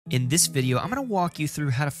In this video, I'm going to walk you through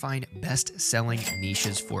how to find best-selling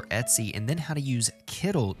niches for Etsy and then how to use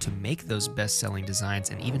Kittl to make those best-selling designs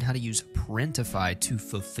and even how to use Printify to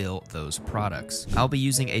fulfill those products. I'll be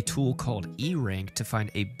using a tool called Erank to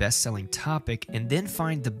find a best-selling topic and then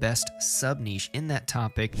find the best sub-niche in that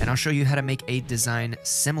topic, and I'll show you how to make a design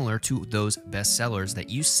similar to those bestsellers that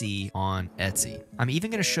you see on Etsy. I'm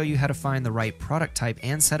even going to show you how to find the right product type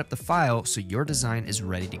and set up the file so your design is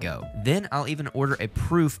ready to go. Then I'll even order a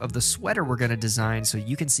proof of the sweater we're going to design so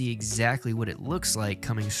you can see exactly what it looks like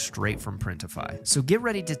coming straight from Printify. So get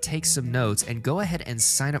ready to take some notes and go ahead and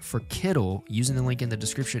sign up for Kittl using the link in the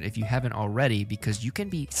description if you haven't already, because you can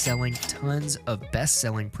be selling tons of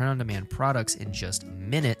best-selling print-on-demand products in just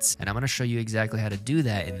minutes, and I'm going to show you exactly how to do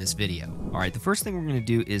that in this video. Alright, the first thing we're going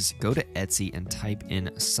to do is go to Etsy and type in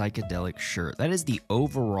psychedelic shirt. That is the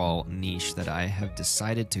overall niche that I have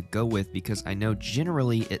decided to go with because I know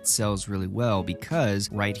generally it sells really well, because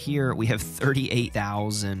right here we have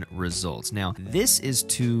 38,000 results. Now this is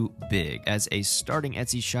too big. As a starting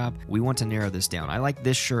Etsy shop, we want to narrow this down. I like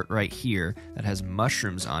this shirt right here that has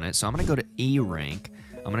mushrooms on it, so I'm going to go to Erank.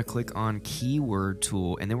 I'm going to click on keyword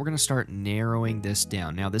tool, and then we're going to start narrowing this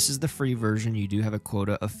down. Now this is the free version. You do have a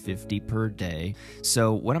quota of 50 per day.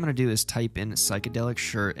 So what I'm going to do is type in psychedelic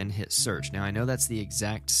shirt and hit search. Now I know that's the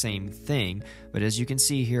exact same thing, but as you can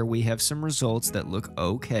see here, we have some results that look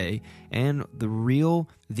okay, and the real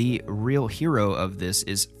hero of this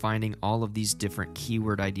is finding all of these different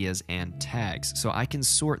keyword ideas and tags. So I can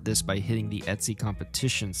sort this by hitting the Etsy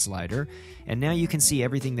competition slider, and now you can see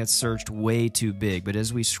everything that's searched way too big. But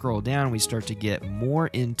as we scroll down, we start to get more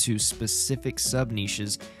into specific sub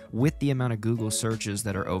niches with the amount of Google searches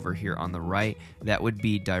that are over here on the right. That would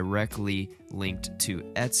be directly linked to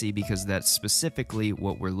Etsy because that's specifically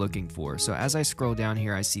what we're looking for. So as I scroll down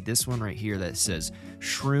here, I see this one right here that says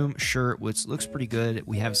shroom shirt, which looks pretty good.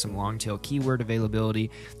 We have some long tail keyword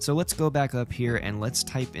availability. So let's go back up here and let's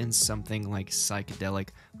type in something like psychedelic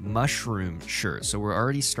mushroom shirt. So we're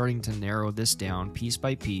already starting to narrow this down piece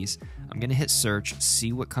by piece. I'm going to hit search,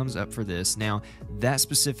 see what comes up for this. Now that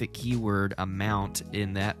specific keyword amount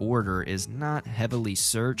in that order is not heavily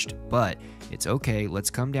searched, but it's okay. Let's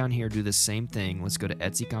come down here, do the same thing. Let's go to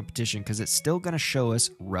Etsy competition because it's still going to show us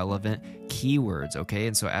relevant keywords, okay?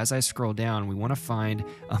 And so as I scroll down, we want to find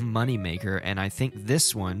a moneymaker, and I think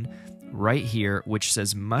this one right here, which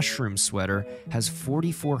says mushroom sweater, has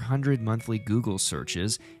 4,400 monthly Google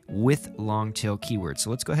searches with long tail keywords. So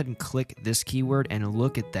let's go ahead and click this keyword and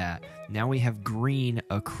look at that. Now we have green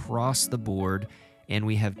across the board, and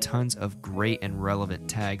we have tons of great and relevant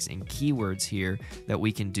tags and keywords here that we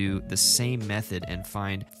can do the same method and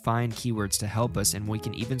find keywords to help us. And we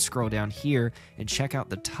can even scroll down here and check out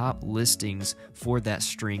the top listings for that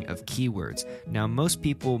string of keywords. Now most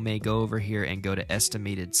people may go over here and go to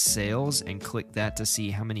estimated sales and click that to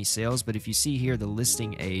see how many sales, but if you see here, the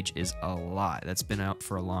listing age is a lot. That's been out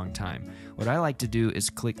for a long time. What I like to do is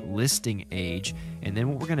click listing age, and then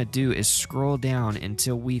what we're going to do is scroll down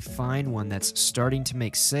until we find one that's starting to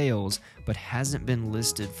make sales but hasn't been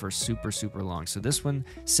listed for super long. So this one,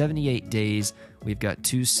 78 days, we've got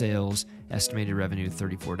 2 sales, estimated revenue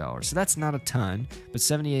 $34. So that's not a ton, but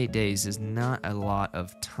 78 days is not a lot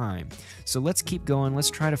of time. So let's keep going.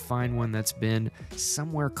 Let's try to find one that's been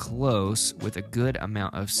somewhere close with a good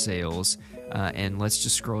amount of sales, and let's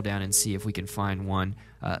just scroll down and see if we can find one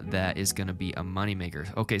that is going to be a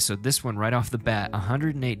moneymaker. Okay, so this one right off the bat,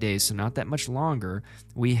 108 days, so not that much longer.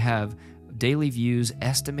 We have daily views,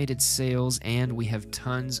 estimated sales, and we have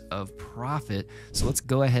tons of profit. So let's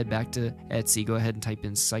go ahead back to Etsy, go ahead and type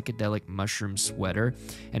in psychedelic mushroom sweater,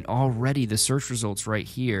 and already the search results right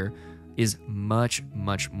here is much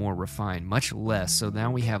more refined, much less. So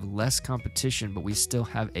now we have less competition, but we still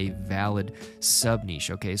have a valid sub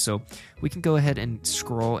niche. Okay, so we can go ahead and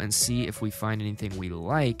scroll and see if we find anything we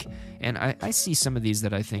like, and I see some of these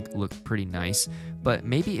that I think look pretty nice, but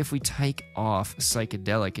maybe if we take off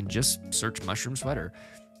psychedelic and just search mushroom sweater,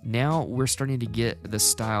 now we're starting to get the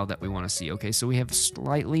style that we want to see. Okay, so we have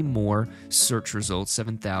slightly more search results,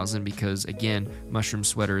 7,000, because again, mushroom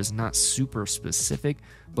sweater is not super specific,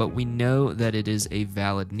 but we know that it is a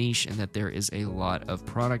valid niche and that there is a lot of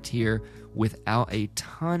product here without a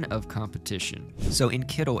ton of competition. So in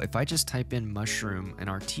Kittl, if I just type in mushroom in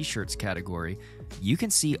our t-shirts category, you can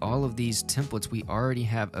see all of these templates we already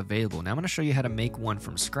have available. Now I'm going to show you how to make one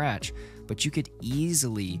from scratch, but you could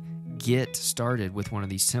easily get started with one of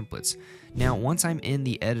these templates. Now, once I'm in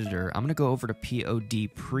the editor, I'm going to go over to POD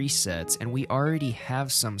presets, and we already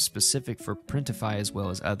have some specific for Printify as well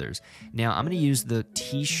as others. Now, I'm going to use the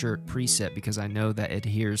t-shirt preset because I know that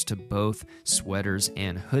adheres to both sweaters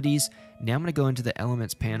and hoodies. Now I'm going to go into the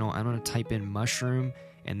elements panel. I'm going to type in mushroom,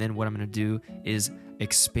 and then what I'm going to do is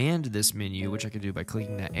expand this menu, which I can do by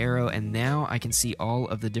clicking that arrow, and now I can see all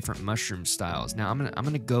of the different mushroom styles. Now I'm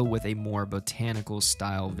gonna go with a more botanical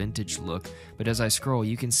style vintage look, but as I scroll,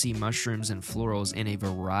 you can see mushrooms and florals in a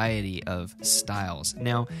variety of styles.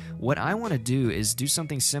 Now, what I want to do is do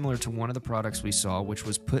something similar to one of the products we saw, which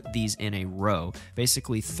was put these in a row,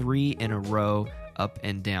 basically 3 in a row, up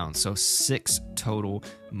and down. So 6 total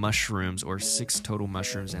mushrooms, or 6 total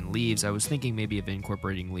mushrooms and leaves. I was thinking maybe of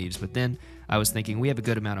incorporating leaves, but then I was thinking we have a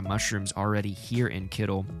good amount of mushrooms already here in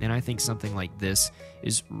Kittl, and I think something like this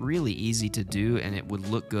is really easy to do, and it would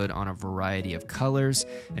look good on a variety of colors.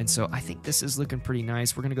 And so I think this is looking pretty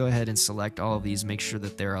nice. We're going to go ahead and select all of these, make sure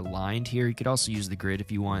that they're aligned here. You could also use the grid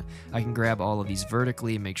if you want. I can grab all of these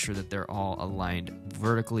vertically and make sure that they're all aligned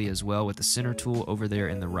vertically as well with the center tool over there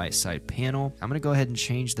in the right side panel. I'm going to go ahead and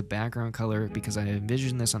change the background color because I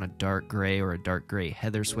envision this on a dark gray or a dark gray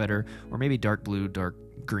heather sweater, or maybe dark blue, dark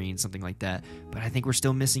green, something like that, but I think we're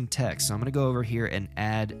still missing text. So I'm going to go over here and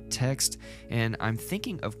add text, and I'm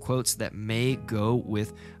thinking of quotes that may go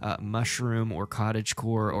with mushroom or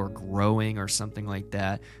cottagecore or growing or something like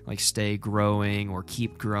that, like stay growing or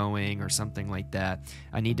keep growing or something like that.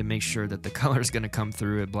 I need to make sure that the color is going to come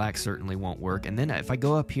through. Black certainly won't work. And then if I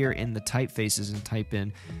go up here in the typefaces and type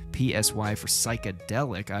in PSY for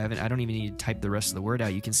psychedelic, I don't even need to type the rest of the word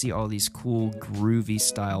out. You can see all these cool groovy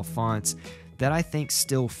style fonts that I think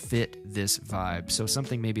still fit this vibe. So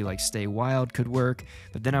something maybe like stay wild could work,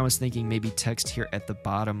 but then I was thinking maybe text here at the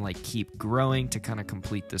bottom like keep growing to kind of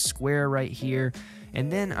complete the square right here. And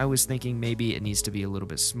then I was thinking maybe it needs to be a little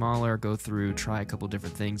bit smaller, go through, try a couple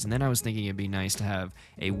different things. And then I was thinking it'd be nice to have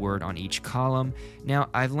a word on each column. Now,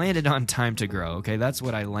 I've landed on time to grow, okay? That's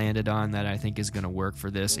what I landed on that I think is gonna work for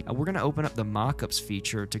this. We're gonna open up the Mockups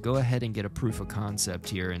feature to go ahead and get a proof of concept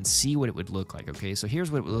here and see what it would look like, okay? So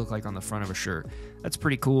here's what it would look like on the front of a shirt. That's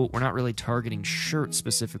pretty cool. We're not really targeting shirts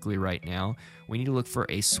specifically right now. We need to look for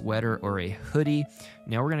a sweater or a hoodie.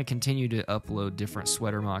 Now we're going to continue to upload different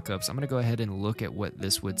sweater mockups. I'm going to go ahead and look at what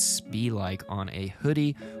this would be like on a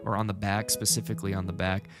hoodie or on the back, specifically on the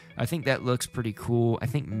back. I think that looks pretty cool. I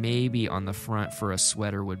think maybe on the front for a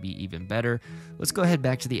sweater would be even better. Let's go ahead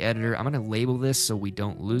back to the editor. I'm going to label this so we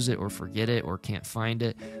don't lose it or forget it or can't find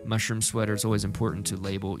it. Mushroom sweater is always important to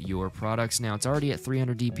label your products. Now it's already at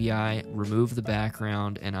 300 DPI. Remove the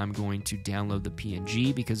background, and I'm going to download the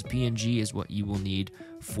PNG because PNG is what you will need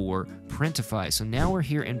for Printify. So now we're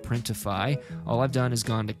here in Printify. All I've done is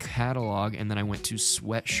gone to catalog, and then I went to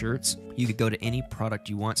sweatshirts. You could go to any product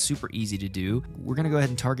you want, super easy to do. We're going to go ahead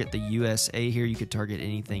and target the USA here. You could target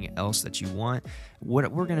anything else that you want.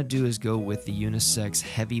 What we're going to do is go with the unisex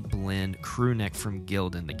heavy blend crew neck from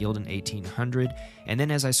Gildan, the Gildan 1800. And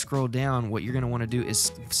then as I scroll down, what you're going to want to do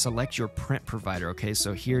is select your print provider. Okay,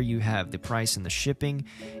 so here you have the price and the shipping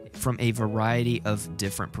from a variety of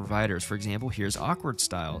different providers. For example, here's Awkward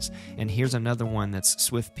Styles, and here's another one that's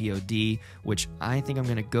Swift POD, which I think I'm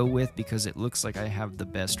going to go with because it looks like I have the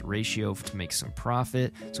best ratio to make some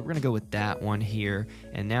profit. So we're going to go with that one here,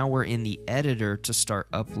 and now we're in the editor to start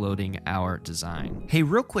uploading our design. Hey,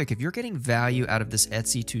 real quick, if you're getting value out of this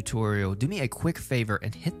Etsy tutorial, do me a quick favor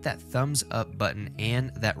and hit that thumbs up button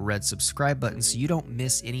and that red subscribe button so you don't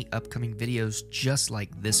miss any upcoming videos just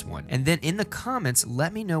like this one. And then in the comments,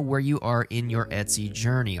 let me know where you are in your Etsy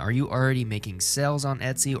journey. Are you already making sales on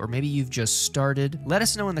Etsy, or maybe you've just started? Let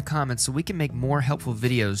us know in the comments so we can make more helpful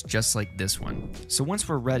videos just like this one. So once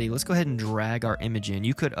we're ready, let's go ahead and drag our image in.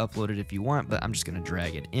 You could upload it if you want, but I'm just going to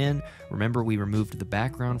drag it in. Remember, we removed the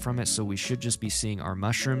background from it, so we should just be seeing our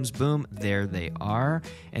mushrooms. Boom, there they are.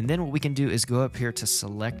 And then what we can do is go up here to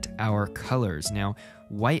select our colors. Now,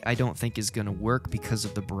 white I don't think is going to work because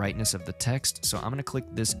of the brightness of the text, so I'm going to click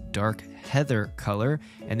this dark heather color,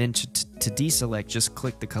 and then to deselect, just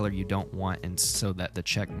click the color you don't want, and so that the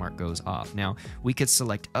check mark goes off. Now, we could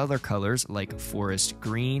select other colors like forest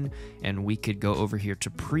green, and we could go over here to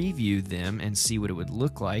preview them and see what it would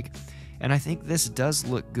look like. And I think this does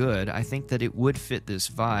look good. I think that it would fit this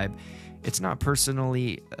vibe. It's not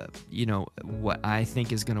personally, what I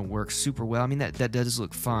think is going to work super well. I mean, that does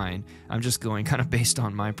look fine. I'm just going kind of based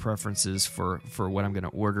on my preferences for what I'm going to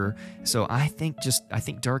order. So I think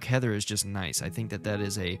dark heather is just nice. I think that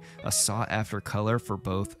is a solid sought after color for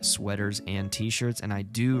both sweaters and t-shirts, and I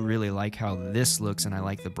do really like how this looks, and I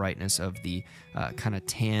like the brightness of the kind of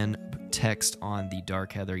tan text on the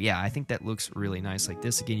dark heather. Yeah, I think that looks really nice like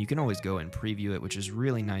this. Again, you can always go and preview it, which is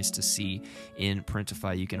really nice to see in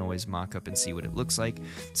Printify. You can always mock up and see what it looks like.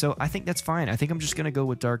 So I think that's fine. I think I'm just going to go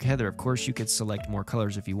with dark heather. Of course, you could select more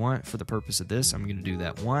colors if you want. For the purpose of this, I'm going to do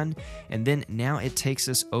that one. And then now it takes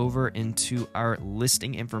us over into our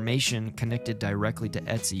listing information connected directly to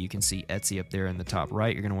Etsy. You can see Etsy up there in the top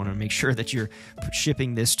right. You're going to want to make sure that you're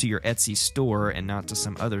shipping this to your Etsy store and not to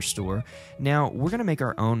some other store. Now, we're going to make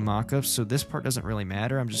our own mockups, so this part doesn't really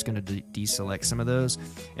matter. I'm just going to deselect some of those.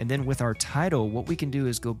 And then with our title, what we can do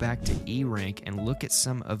is go back to Erank and look at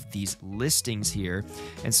some of these listings here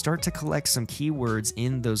and start to collect some keywords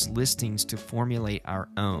in those listings to formulate our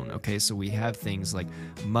own. Okay, so we have things like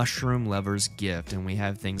mushroom lover's gift, and we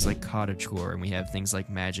have things like cottagecore, and we have things like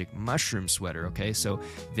magic mushroom sweater. Okay, so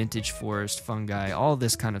vintage forest fungi, all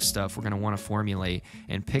this kind of stuff we're going to want to formulate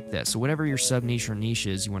and pick that. So whatever your sub niche or niche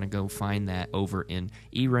is, you want to go find that over in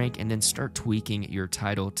Erank and then start tweaking your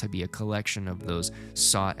title to be a collection of those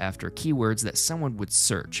sought after keywords that someone would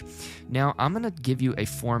search. Now, I'm going to give you a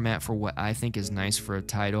format for what I think is nice for a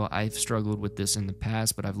title. I've struggled with this in the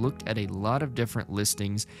past, but I've looked at a lot of different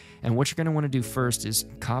listings, and what you're going to want to do first is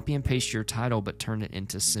copy and paste your title but turn it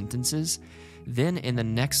into sentences. Then in the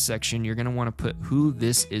next section, you're going to want to put who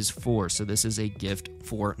this is for. So this is a gift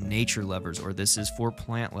for nature lovers, or this is for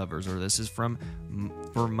plant lovers, or this is for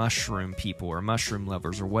mushroom people or mushroom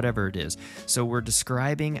lovers, or whatever it is. So we're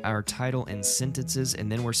describing our title in sentences,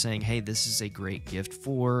 and then we're saying, hey, this is a great gift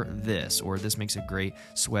for this, or this makes a great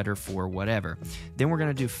sweater for whatever. Then we're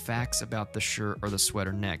going to do facts about the shirt or the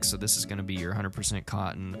sweater next. So this is going to be your 100%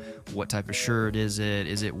 cotton, what type of shirt is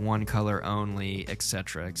it one color only,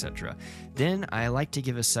 etc., etc. Then I like to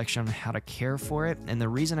give a section on how to care for it, and the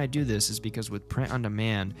reason I do this is because with print on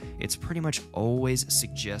demand, it's pretty much always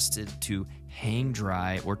suggested to hang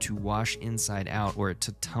dry or to wash inside out, or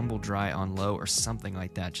to tumble dry on low or something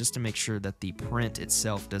like that, just to make sure that the print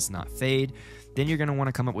itself does not fade. Then you're going to want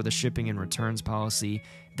to come up with a shipping and returns policy.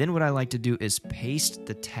 Then what I like to do is paste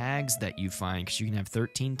the tags that you find, because you can have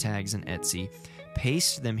 13 tags in Etsy.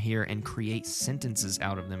 Paste them here and create sentences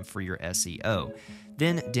out of them for your SEO.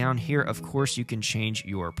 Then down here, of course, you can change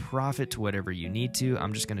your profit to whatever you need to.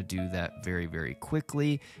 I'm just going to do that very, very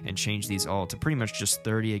quickly and change these all to pretty much just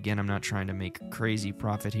 30. Again, I'm not trying to make crazy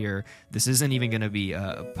profit here. This isn't even going to be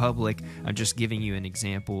public. I'm just giving you an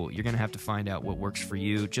example. You're going to have to find out what works for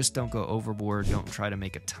you. Just don't go overboard. Don't try to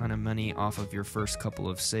make a ton of money off of your first couple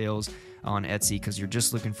of sales on Etsy, because you're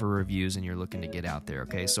just looking for reviews and you're looking to get out there.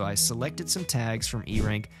 Okay, so I selected some tags from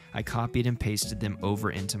Erank. I copied and pasted them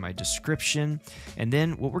over into my description, and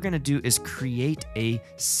then what we're going to do is create a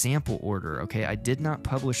sample order. Okay, I did not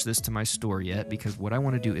publish this to my store yet, because what I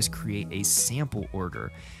want to do is create a sample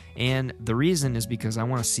order. And the reason is because I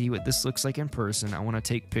want to see what this looks like in person. I want to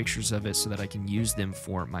take pictures of it so that I can use them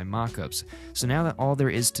for my mockups. So now that all there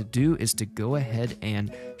is to do is to go ahead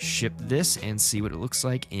and ship this and see what it looks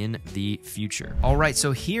like in the future. All right,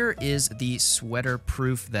 so here is the sweater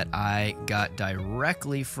proof that I got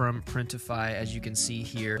directly from Printify. As you can see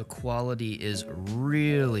here, the quality is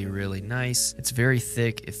really, really nice. It's very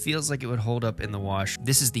thick. It feels like it would hold up in the wash.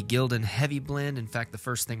 This is the Gildan Heavy Blend. In fact, the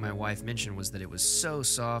first thing my wife mentioned was that it was so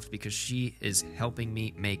soft, because she is helping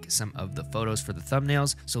me make some of the photos for the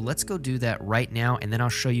thumbnails. So let's go do that right now, and then I'll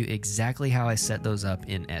show you exactly how I set those up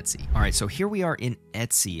in Etsy. All right, so here we are in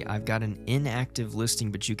Etsy. I've got an inactive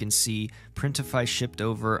listing, but you can see Printify shipped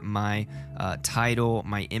over my title,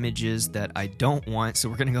 my images that I don't want. So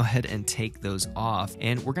we're gonna go ahead and take those off,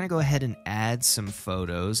 and we're gonna go ahead and add some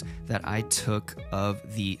photos that I took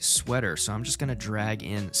of the sweater. So I'm just gonna drag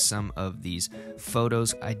in some of these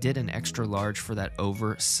photos. I did an extra large for that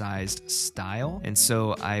oversized style, and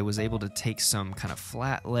so I was able to take some kind of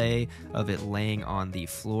flat lay of it laying on the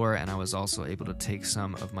floor, and I was also able to take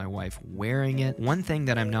some of my wife wearing it. One thing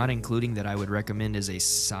that I'm not including that I would recommend is a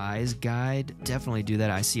size guide. Definitely do that.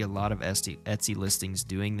 I see a lot of Etsy listings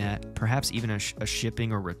doing that. Perhaps even a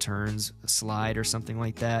shipping or returns slide or something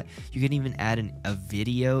like that. You can even add a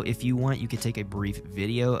video if you want. You could take a brief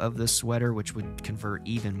video of the sweater, which would convert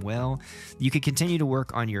even well. You could continue to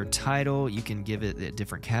work on your title. You can give it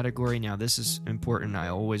different different category. Now this is important. I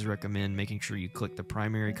always recommend making sure you click the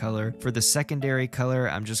primary color. For the secondary color,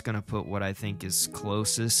 I'm just going to put what I think is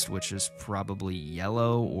closest, which is probably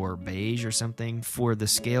yellow or beige or something. For the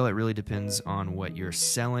scale, it really depends on what you're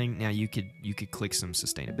selling. Now you could click some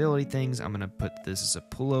sustainability things. I'm going to put this as a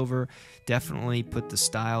pullover. Definitely put the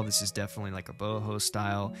style. This is definitely like a boho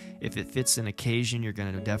style. If it fits an occasion, you're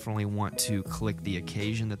going to definitely want to click the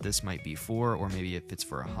occasion that this might be for, or maybe if it's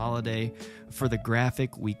for a holiday. For the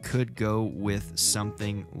graphic, we could go with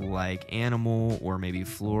something like animal or maybe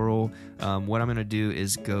floral. What I'm going to do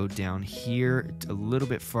is go down here a little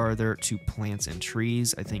bit farther to plants and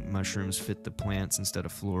trees. I think mushrooms fit the plants instead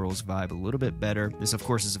of florals vibe a little bit better. This, of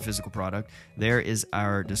course, is a physical product. There is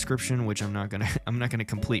our description, which I'm not gonna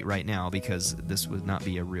complete right now because this would not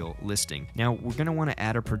be a real listing. Now we're gonna want to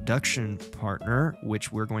add a production partner,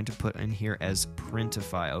 which we're going to put in here as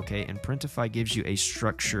Printify. Okay, and Printify gives you a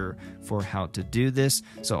structure for how to do this.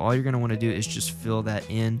 So all you're gonna want to do is just fill that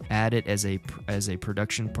in, add it as a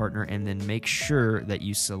production partner, and then make sure that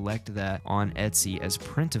you select that on Etsy as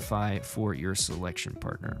Printify for your selection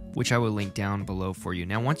partner, which I will link down below for you.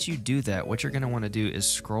 Now once you do that, what you're going to want to do is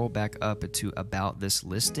scroll back up to about this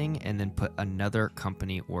listing and then put another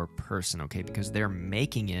company or person, okay, because they're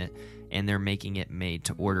making it and they're making it made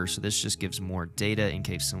to order. So this just gives more data in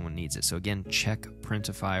case someone needs it. So again, check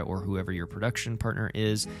Printify or whoever your production partner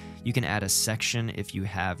is. You can add a section if you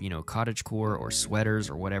have, cottagecore or sweaters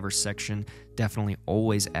or whatever section. Definitely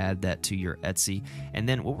always add that to your Etsy. And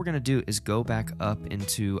then what we're going to do is go back up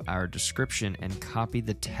into our description and copy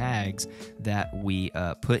the tags that we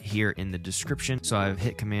put here in the description. So I've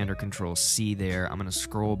hit Command or Control C there. I'm going to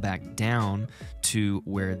scroll back down to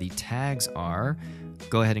where the tags are.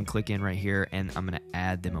 Go ahead and click in right here, and I'm going to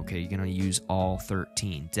add them. Okay, you're going to use all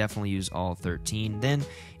 13. Definitely use all 13. Then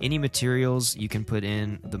any materials you can put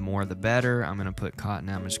in, the more the better. I'm going to put cotton.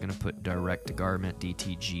 I'm just going to put direct garment,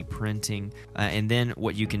 DTG printing. And then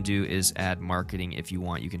what you can do is add marketing if you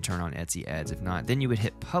want. You can turn on Etsy ads. If not, then you would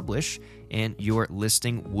hit publish and your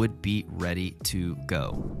listing would be ready to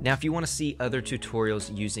go. Now, if you want to see other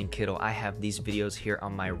tutorials using Kittl, I have these videos here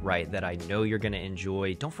on my right that I know you're going to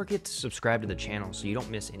enjoy. Don't forget to subscribe to the channel so you don't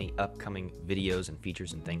miss any upcoming videos and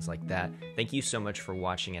features and things like that. Thank you so much for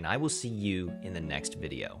watching, and I will see you in the next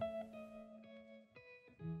video.